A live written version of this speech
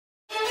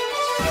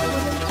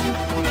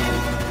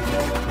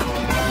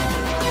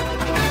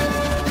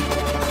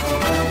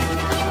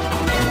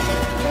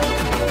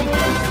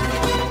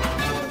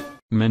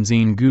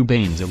Menzi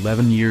Ngubane's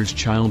 11 years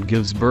child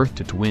gives birth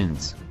to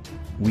twins.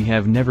 We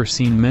have never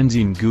seen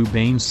Menzi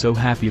Ngubane so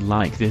happy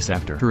like this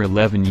after her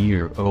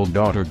 11-year-old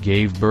daughter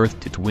gave birth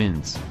to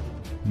twins.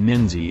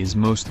 Menzi is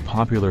most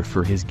popular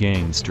for his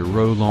gangster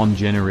role on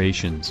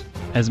Generations.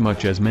 As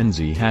much as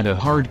Menzi had a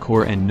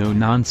hardcore and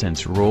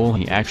no-nonsense role,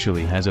 he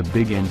actually has a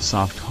big and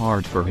soft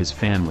heart for his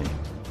family.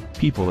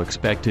 People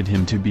expected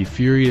him to be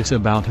furious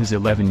about his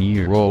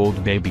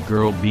 11-year-old baby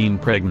girl being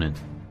pregnant.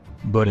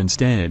 But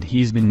instead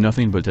he's been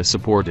nothing but a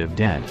supportive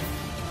dad.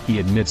 He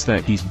admits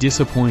that he's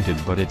disappointed,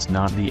 but it's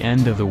not the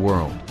end of the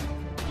world.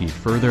 He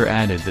further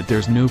added that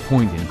there's no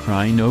point in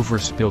crying over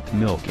spilt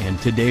milk, and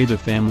today the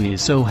family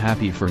is so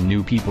happy for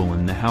new people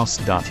in the house.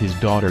 His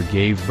daughter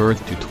gave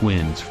birth to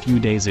twins few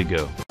days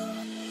ago.